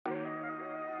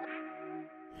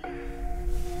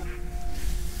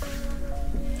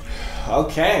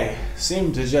Okay,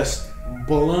 seemed to just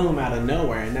bloom out of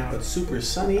nowhere, and now it's super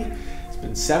sunny. It's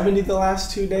been 70 the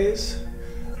last 2 days.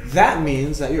 That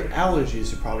means that your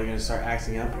allergies are probably going to start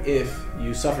acting up if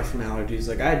you suffer from allergies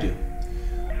like I do.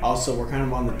 Also, we're kind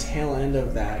of on the tail end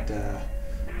of that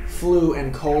flu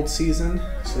and cold season,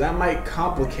 so that might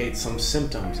complicate some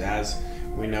symptoms. As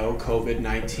we know,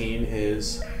 COVID-19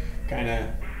 is kind of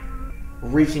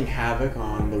wreaking havoc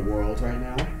on the world right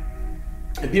now,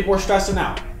 and people are stressing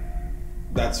out.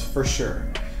 That's for sure.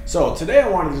 So today I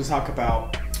wanted to talk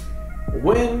about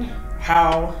when,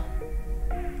 how,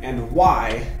 and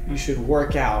why you should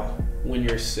work out when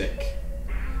you're sick.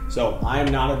 So I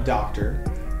am not a doctor.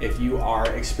 If you are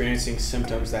experiencing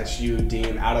symptoms that you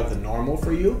deem out of the normal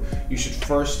for you, you should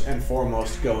first and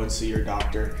foremost go and see your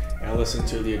doctor and listen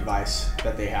to the advice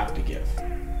that they have to give.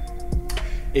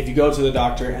 If you go to the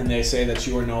doctor and they say that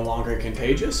you are no longer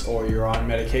contagious, or you're on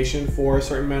medication for a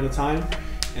certain amount of time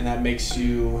and that makes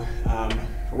you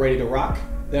ready to rock,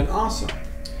 then awesome.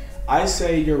 I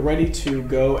say you're ready to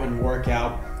go and work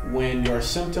out when your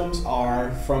symptoms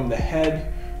are from the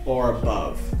head or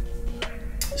above.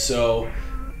 So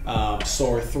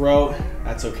sore throat,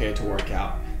 that's okay to work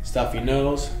out. Stuffy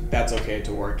nose, that's okay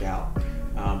to work out.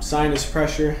 Sinus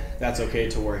pressure, that's okay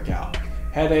to work out.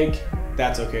 Headache,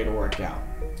 that's okay to work out.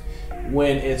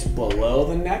 When it's below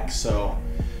the neck, so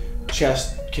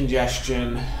chest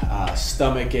congestion,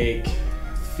 stomach ache,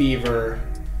 fever,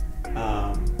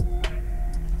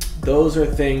 those are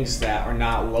things that are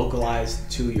not localized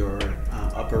to your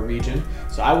upper region.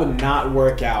 So I would not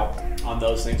work out on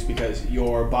those things because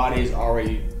your body is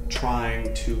already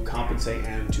trying to compensate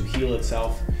and to heal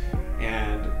itself,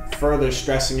 and further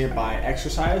stressing it by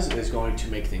exercise is going to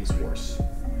make things worse.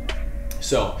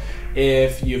 So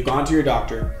if you've gone to your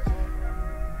doctor,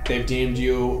 they've deemed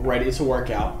you ready to work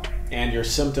out, and your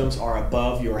symptoms are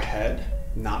above your head,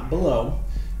 not below,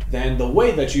 then the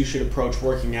way that you should approach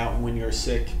working out when you're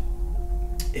sick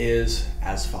is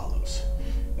as follows.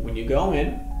 When you go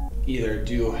in, either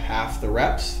do half the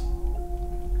reps,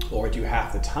 or do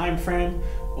half the time frame,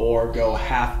 or go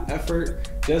half effort.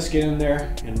 Just get in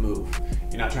there and move.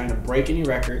 You're not trying to break any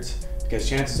records, because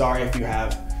chances are if you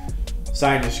have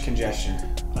sinus congestion,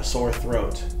 a sore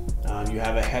throat, you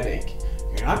have a headache,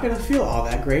 you're not going to feel all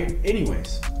that great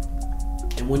anyways.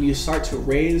 And when you start to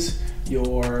raise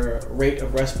your rate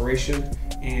of respiration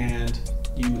and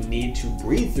you need to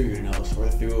breathe through your nose or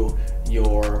through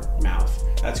your mouth,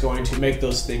 that's going to make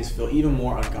those things feel even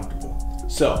more uncomfortable.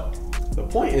 So the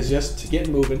point is just to get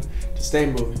moving, to stay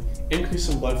moving, increase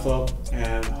some blood flow,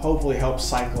 and hopefully help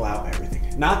cycle out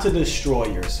everything, not to destroy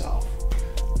yourself.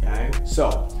 Okay,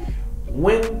 so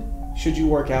when should you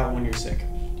work out when you're sick?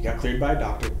 You got cleared by a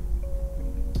doctor.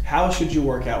 How should you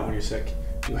work out when you're sick?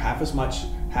 Do half as much,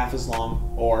 half as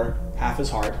long, or half as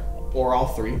hard, or all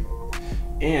three,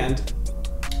 and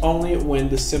only when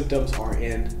the symptoms are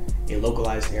in a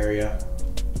localized area,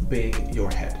 being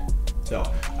your head. So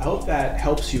I hope that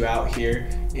helps you out here,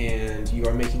 and you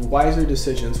are making wiser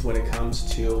decisions when it comes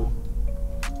to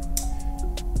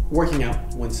working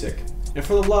out when sick. And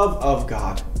for the love of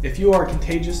God, if you are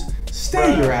contagious,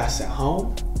 stay your ass at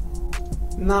home.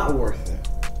 Not worth it.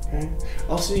 Okay?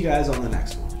 I'll see you guys on the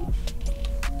next one.